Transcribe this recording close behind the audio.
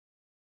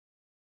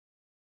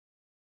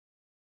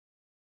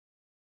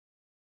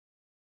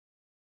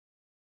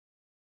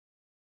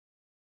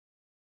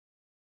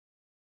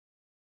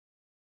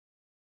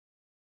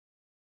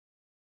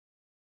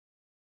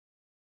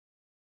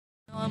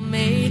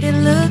Made it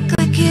look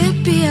like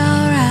it'd be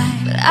alright,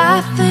 but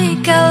I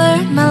think I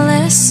learned my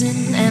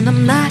lesson, and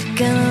I'm not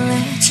gonna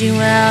let you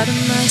out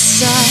of my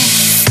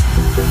sight.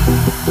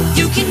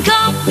 You can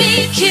call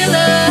me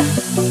killer,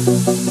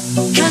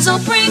 'cause I'll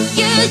bring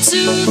you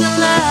to the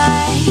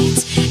light.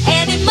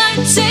 And it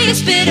might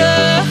taste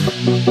bitter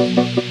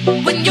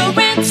when you're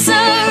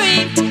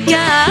answering to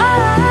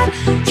God.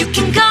 You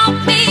can call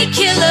me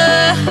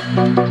killer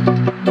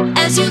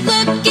as you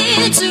look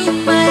into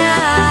my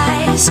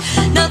eyes.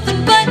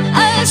 Nothing but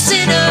a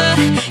sinner.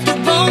 You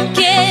won't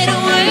get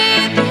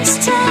away this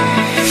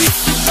time.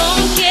 You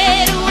won't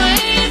get away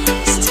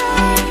this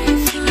time.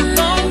 You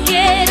won't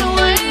get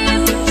away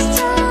this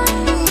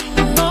time.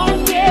 You won't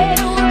get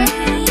away.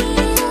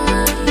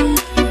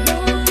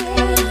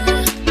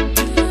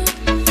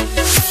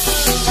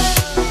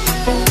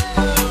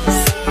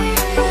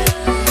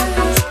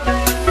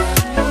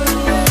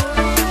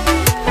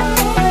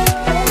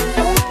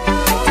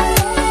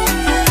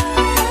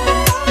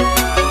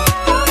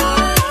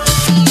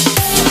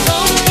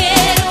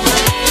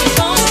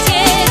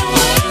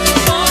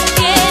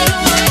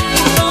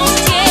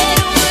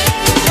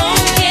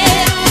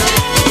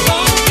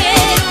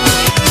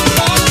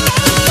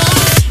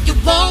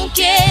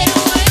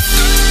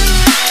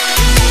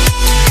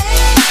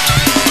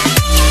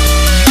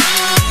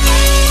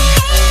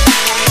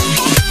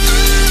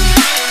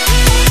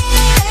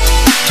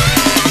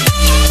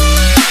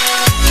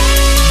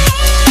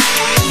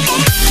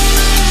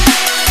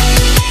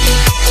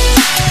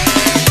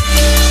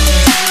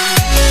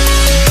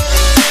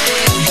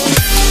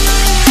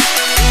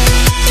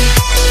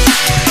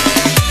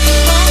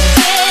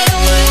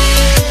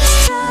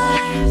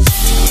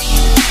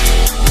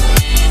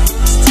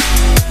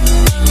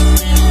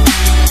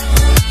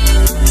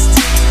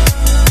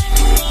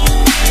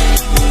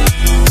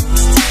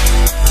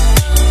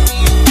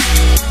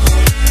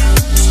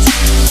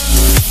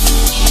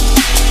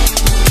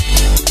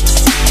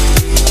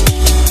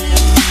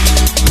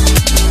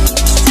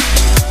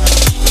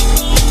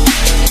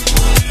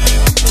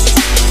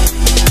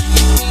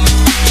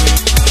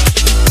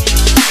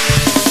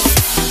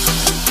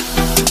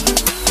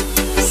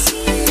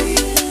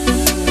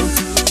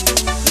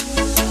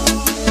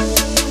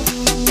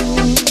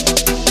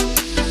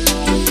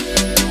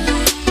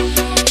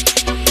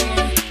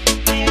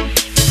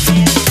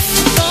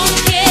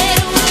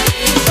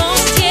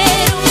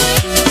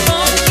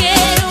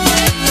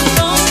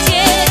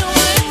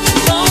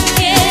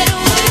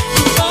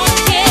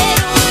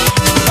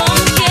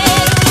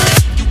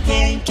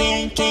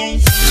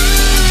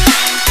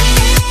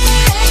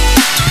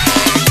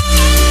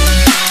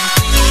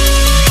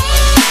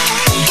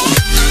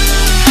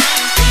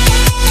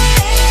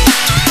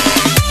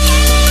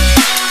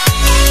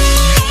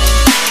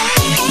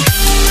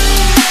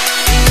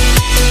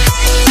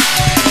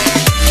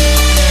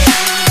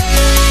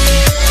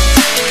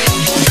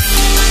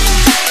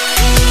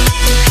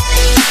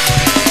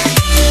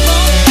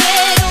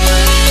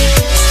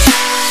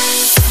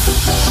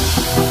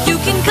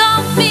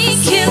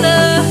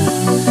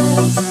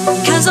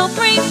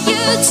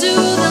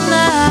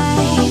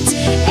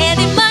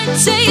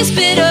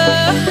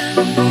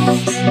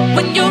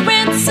 When you're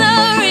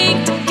answering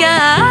to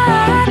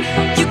God,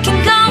 you can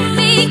call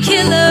me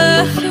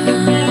killer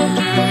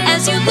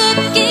as you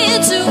look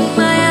into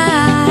my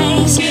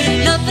eyes.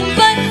 Nothing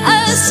but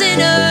a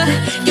sinner.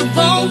 You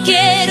won't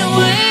get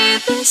away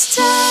this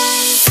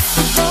time.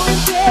 You won't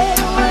get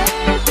away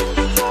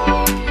this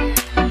time.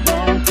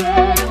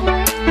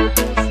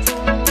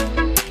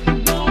 You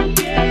won't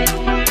get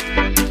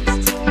away this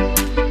time.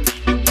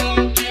 You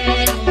won't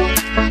get away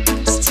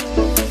this time.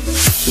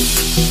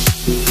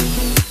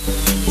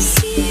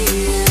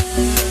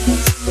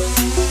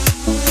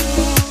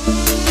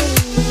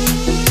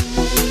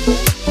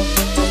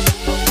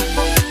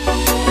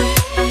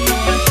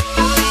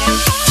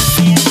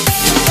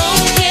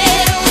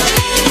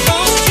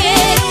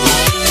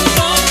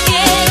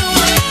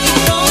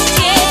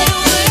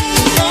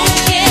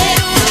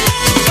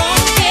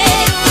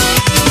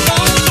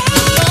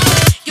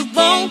 You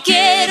won't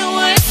get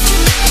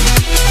away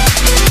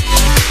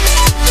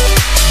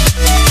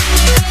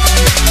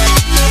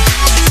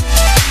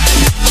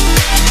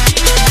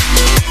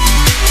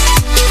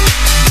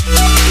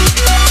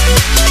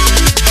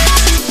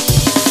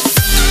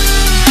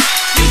this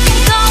time.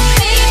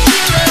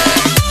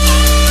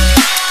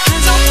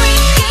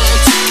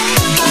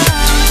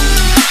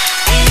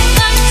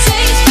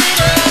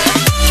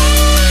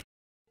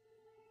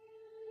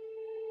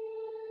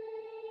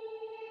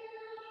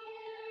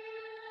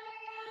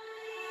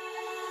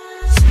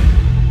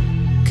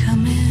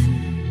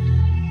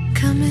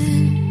 Come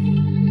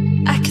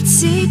in, I could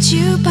seat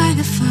you by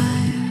the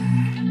fire.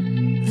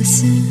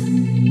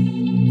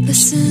 Listen,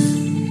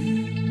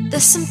 listen,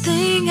 there's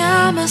something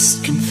I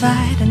must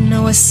confide. I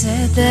know I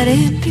said that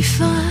it'd be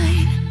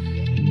fine.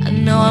 I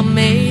know I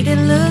made it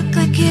look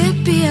like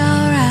it'd be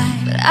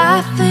alright, but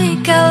I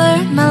think I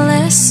learned my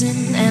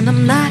lesson, and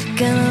I'm not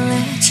gonna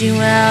let you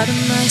out of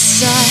my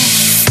sight.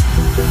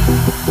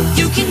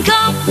 You can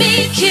call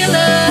me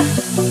killer,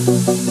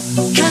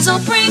 'cause I'll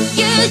bring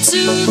you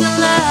to the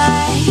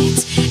light.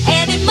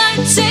 And it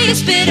might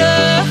taste bitter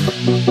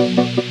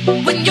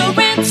when you're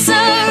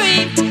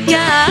answering to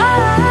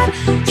God.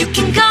 You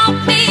can call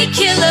me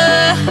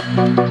killer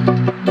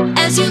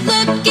as you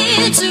look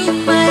into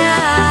my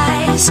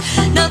eyes.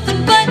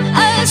 Nothing but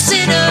a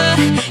sinner.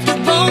 You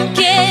won't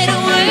get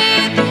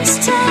away this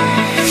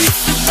time.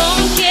 You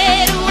won't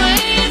get away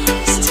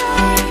this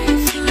time.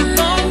 You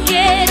won't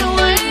get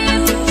away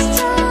this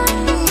time.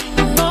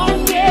 You won't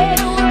get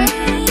away.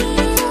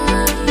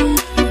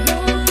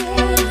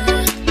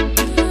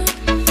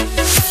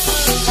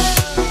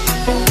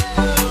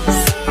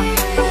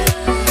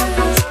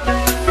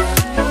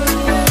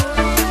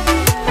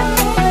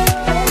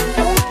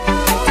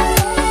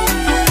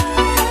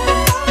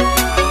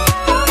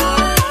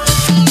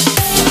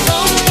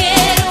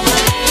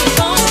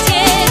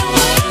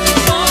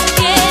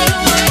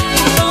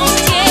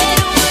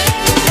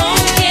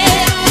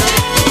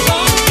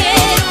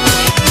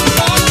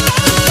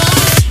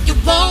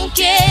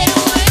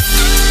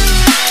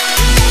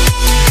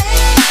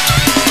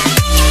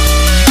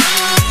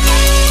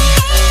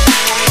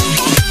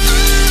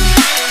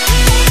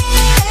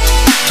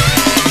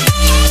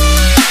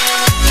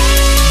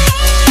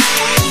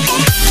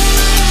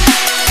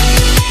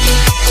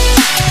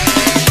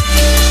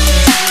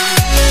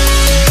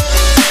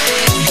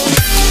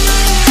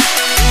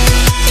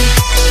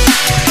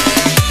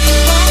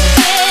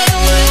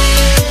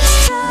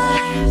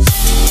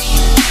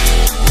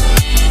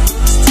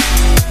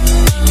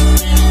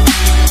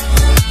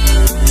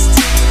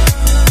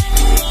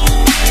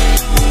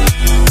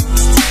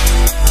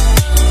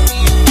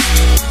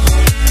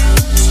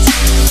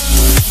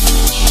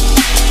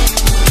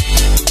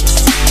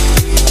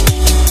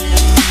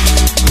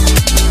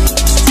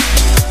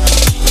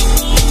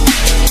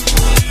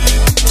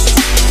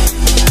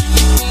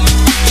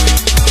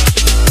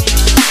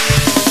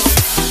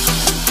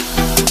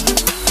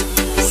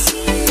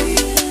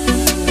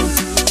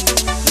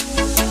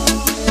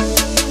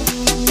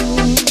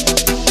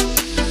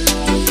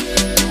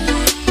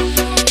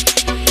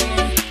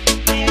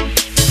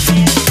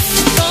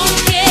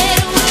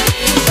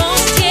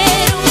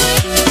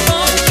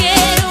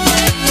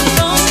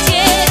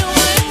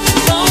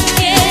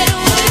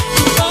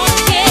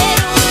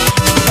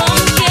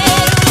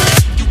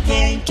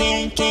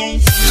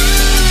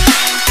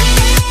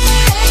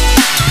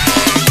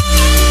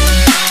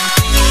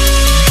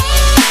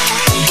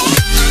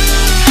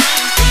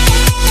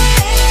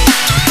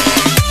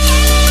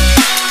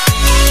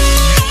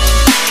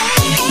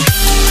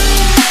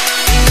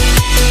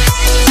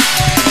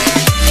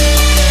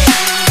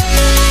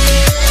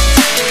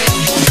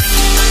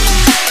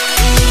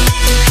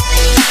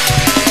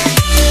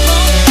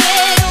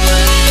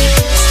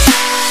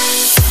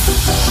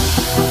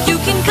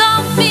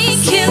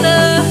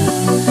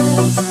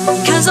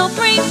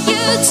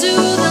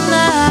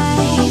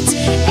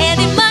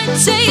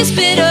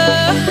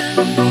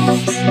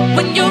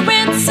 When you're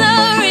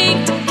answering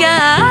to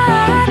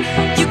God,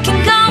 you can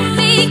call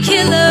me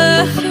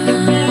killer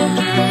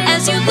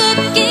as you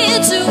look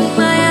into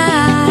my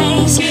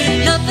eyes.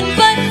 Nothing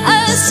but a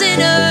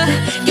sinner.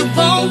 You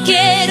won't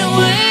get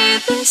away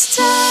this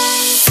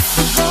time.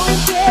 You won't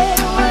get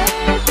away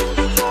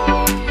this time.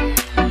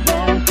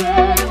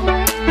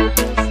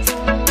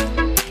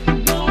 You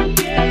won't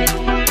get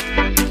away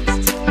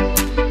this time.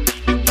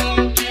 You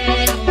won't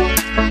get away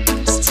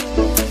this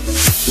time.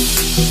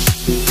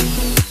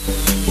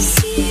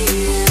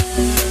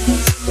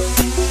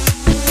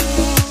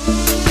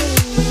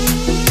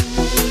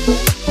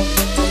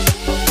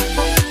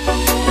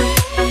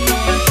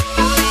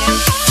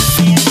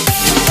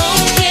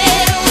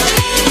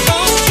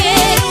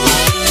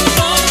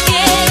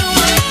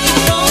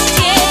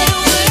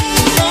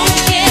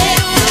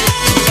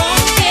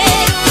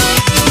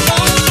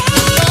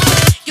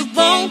 You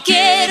won't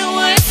get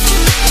away this time.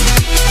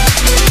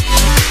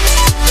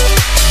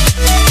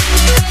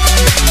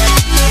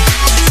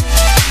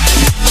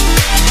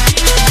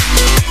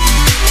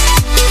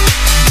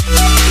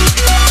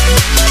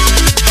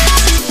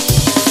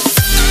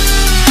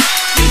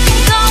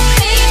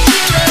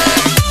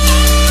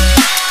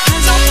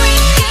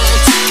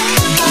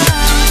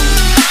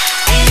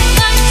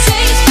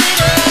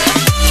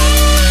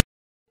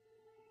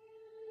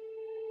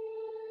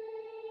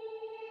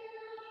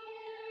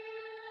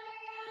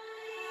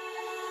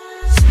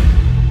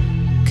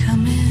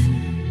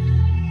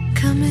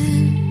 Come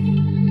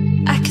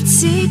in, I could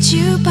seat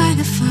you by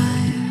the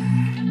fire.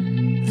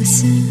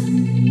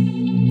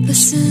 Listen,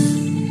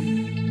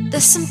 listen,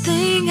 there's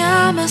something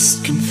I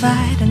must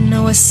confide. I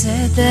know I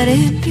said that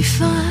it'd be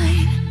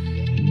fine.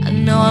 I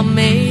know I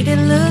made it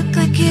look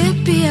like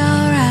it'd be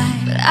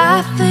alright, but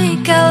I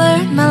think I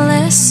learned my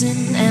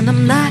lesson, and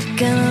I'm not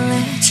gonna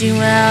let you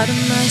out of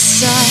my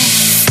sight.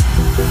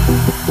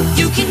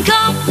 You can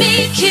call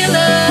me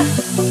killer,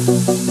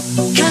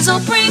 'cause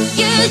I'll bring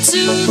you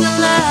to the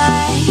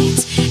light.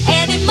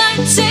 And it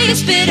might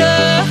taste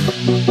bitter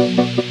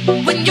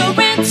when you're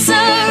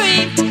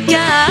answering to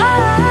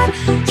God.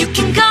 You can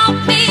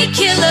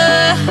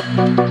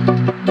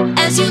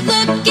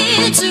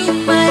into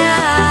my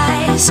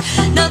eyes.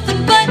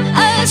 Nothing but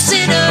a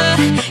sinner.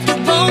 You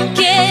won't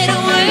get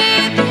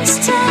away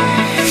this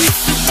time.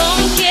 You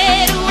won't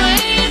get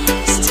away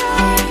this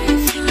time.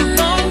 You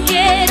won't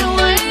get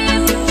away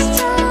this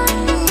time.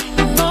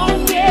 You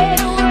won't get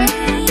away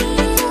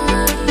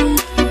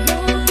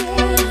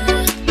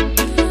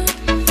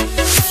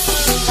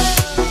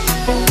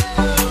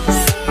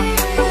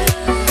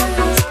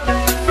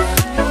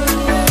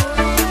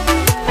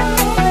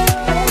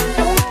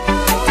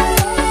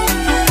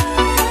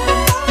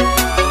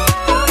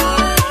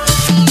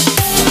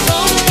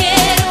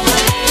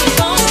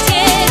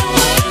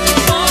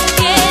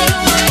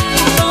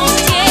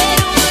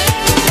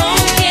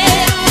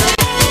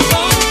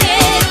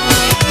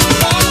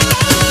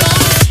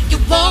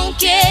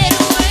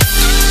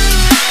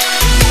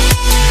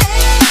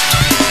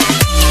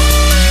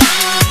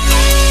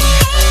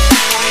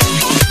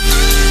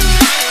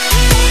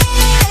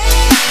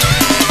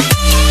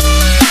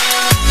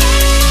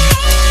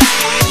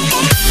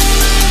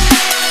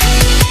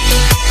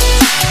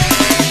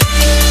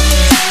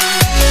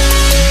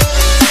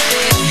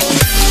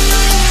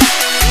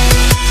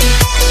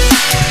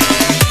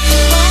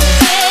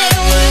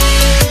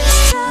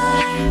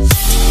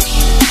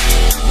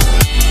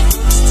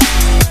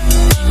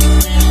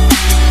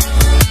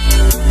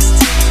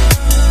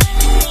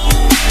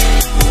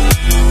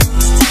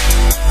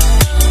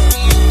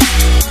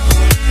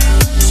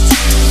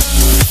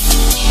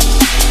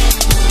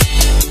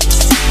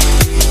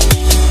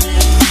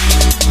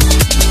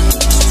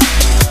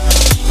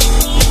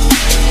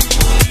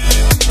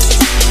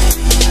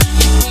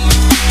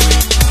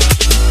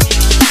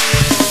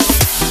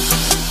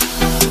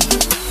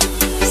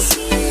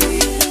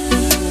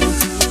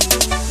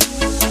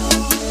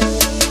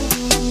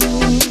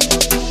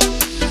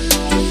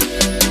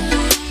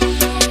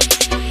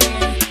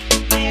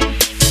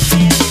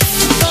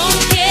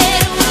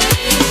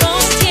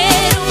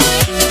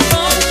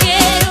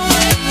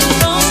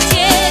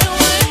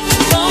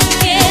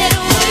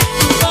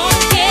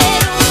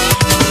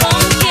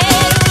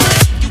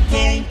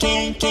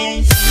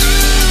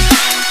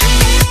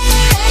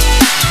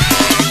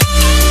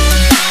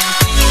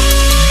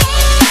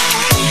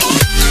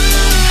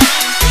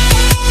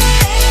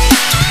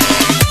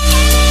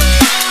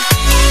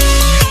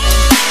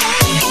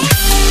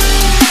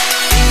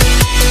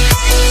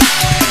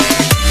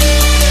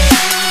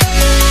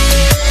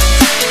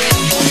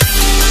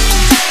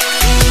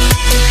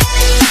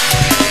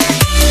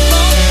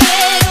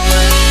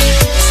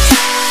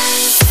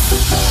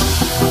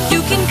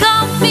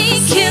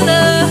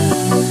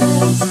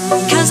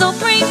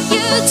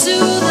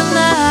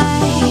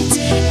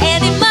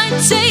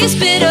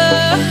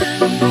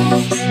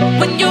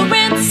when you're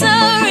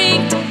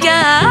answering to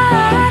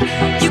God.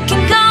 You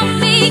can call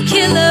me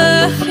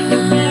killer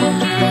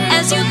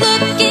as you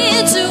look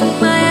into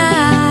my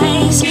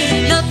eyes.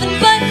 Nothing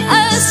but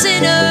a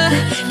sinner.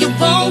 You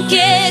won't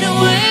get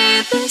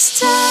away this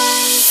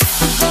time.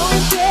 You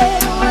won't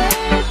get away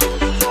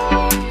this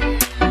time.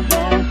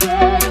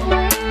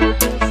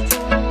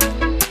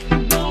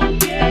 You won't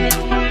get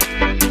away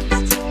this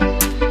time.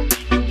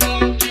 You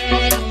won't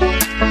get away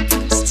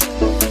this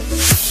time.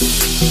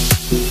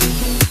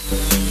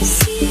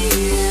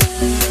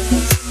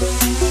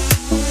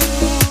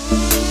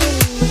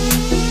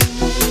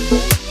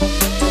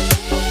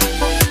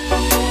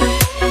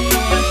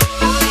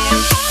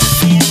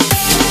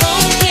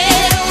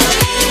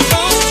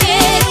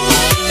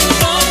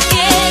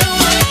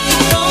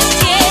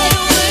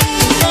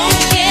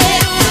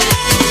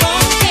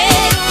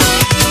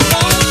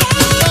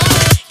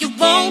 You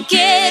won't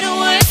get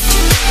away this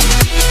time.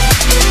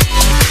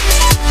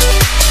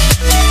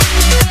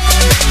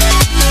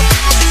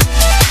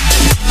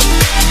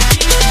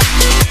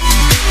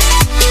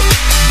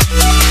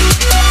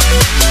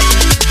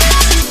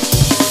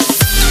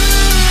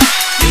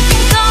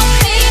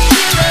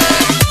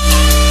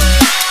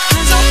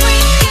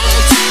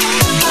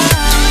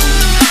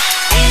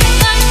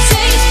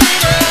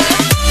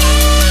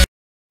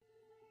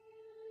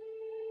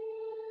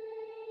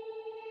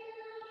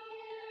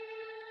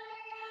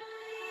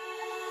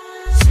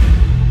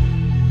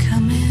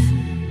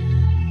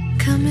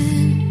 Come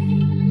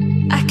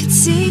in, I could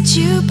seat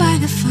you by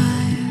the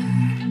fire.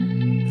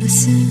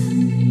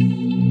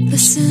 Listen,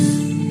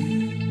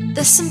 listen,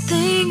 there's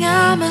something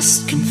I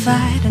must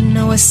confide. I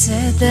know I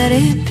said that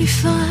it'd be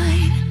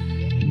fine.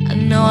 I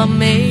know I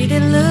made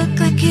it look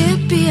like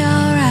it'd be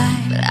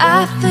alright, but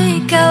I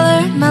think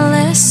I learned my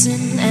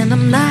lesson, and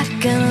I'm not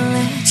gonna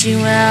let you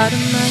out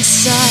of my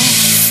sight.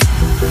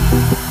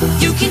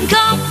 You can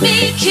call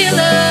me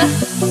killer,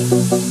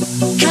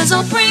 'cause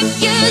I'll bring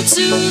you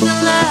to the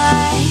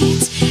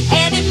light.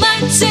 And it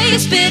might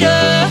taste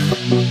bitter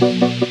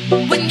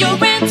when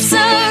you're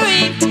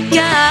answering to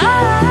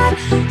God.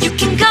 You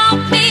can call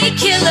me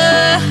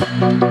killer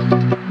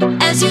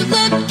as you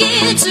look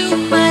into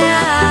my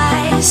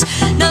eyes.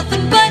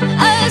 Nothing but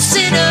a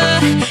sinner.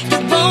 You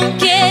won't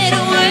get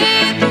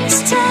away this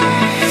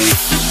time.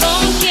 You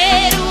won't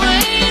get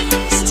away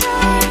this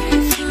time.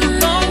 You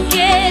won't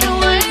get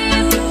away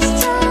this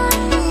time.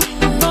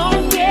 You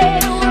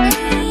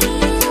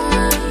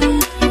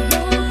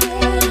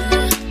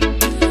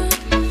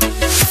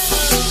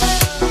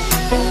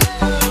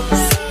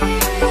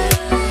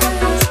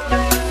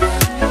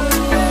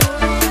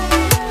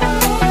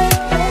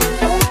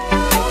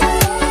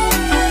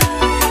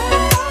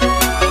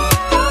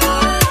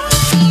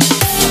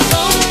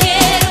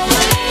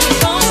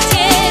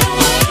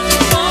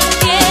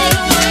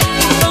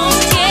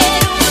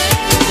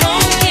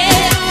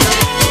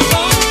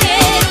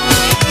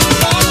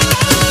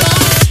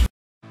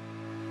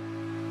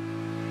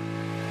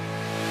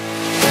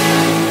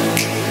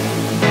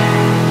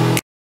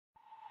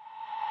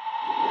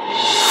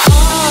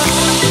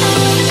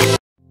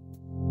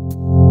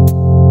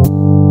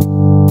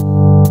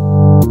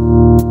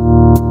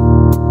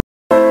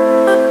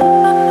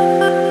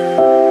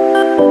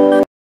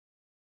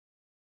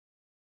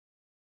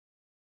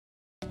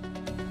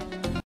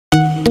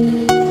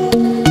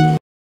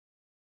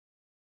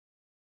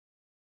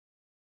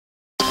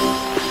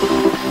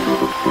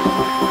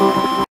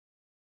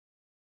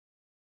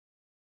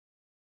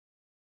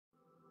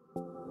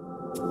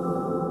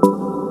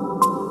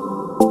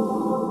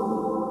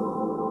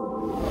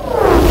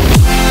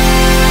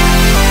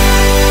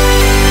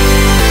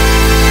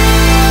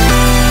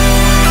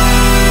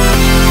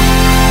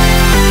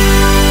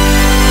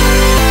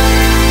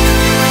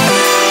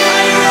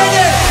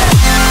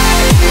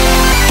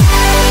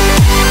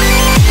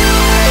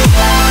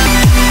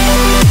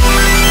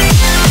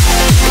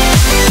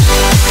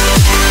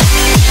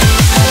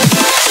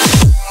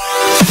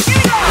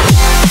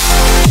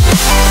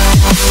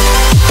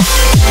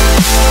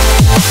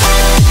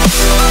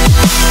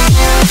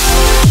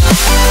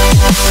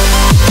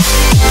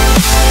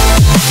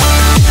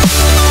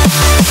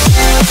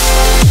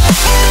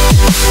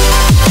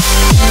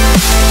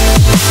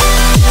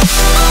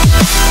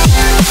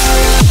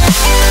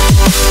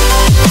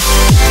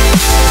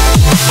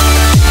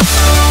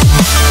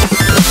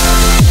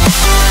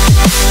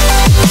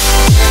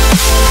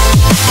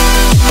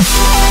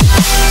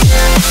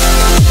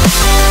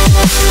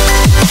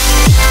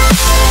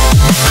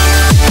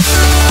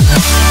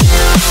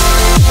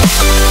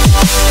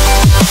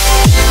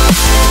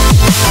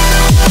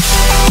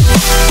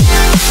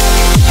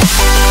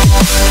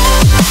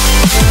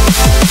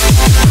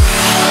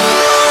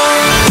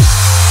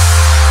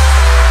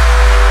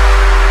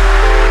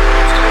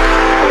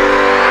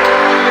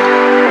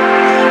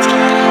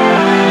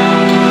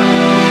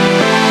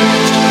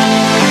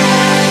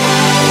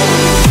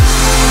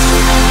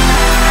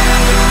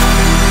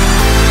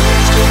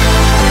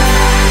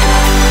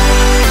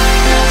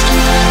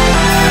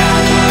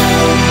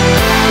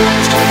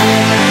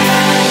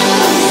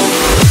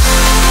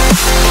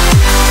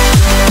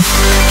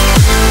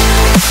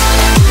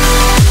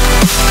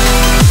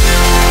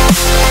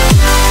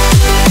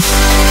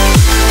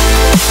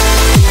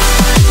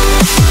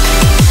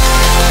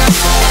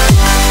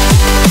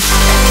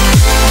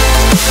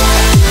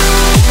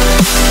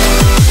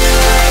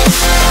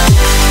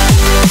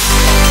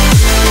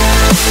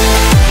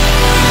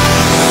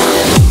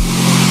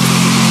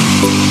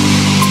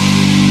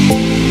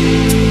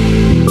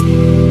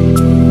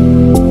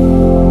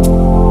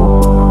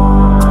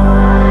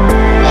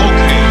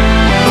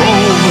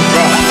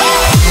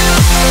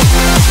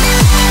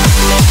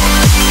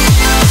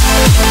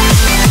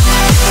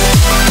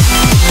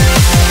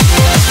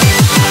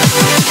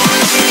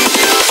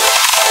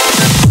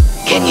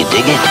Can you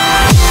dig it?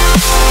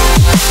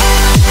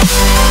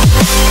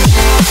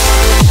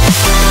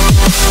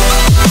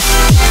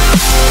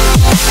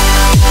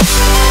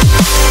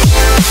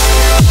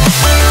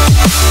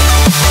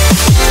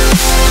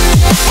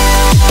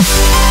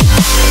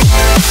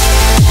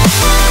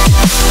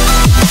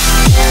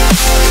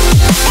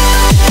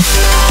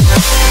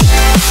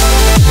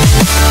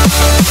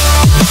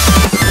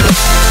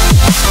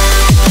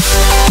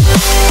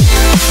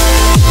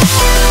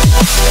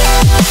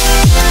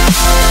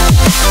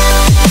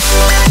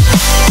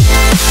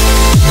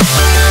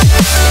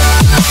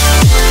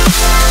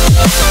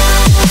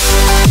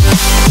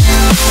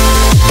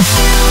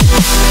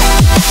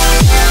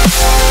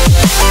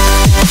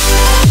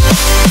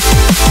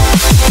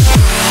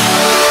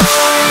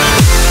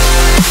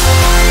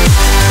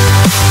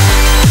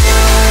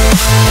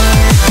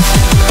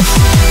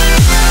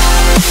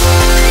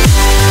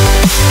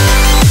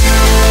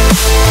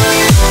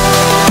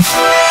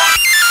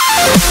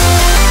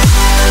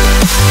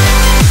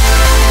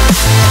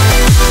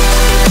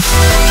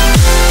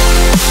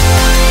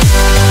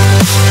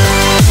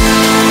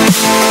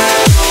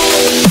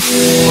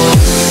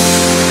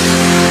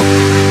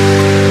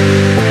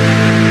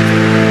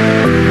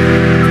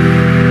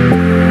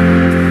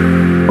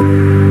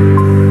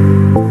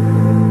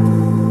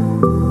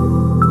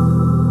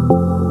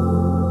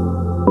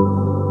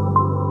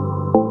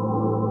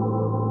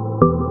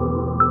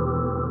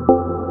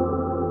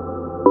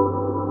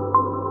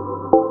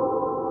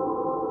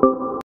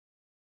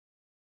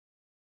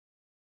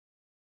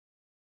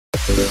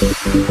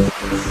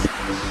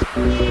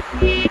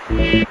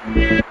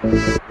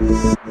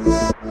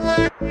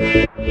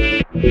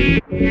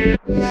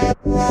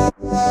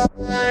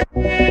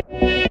 Bye.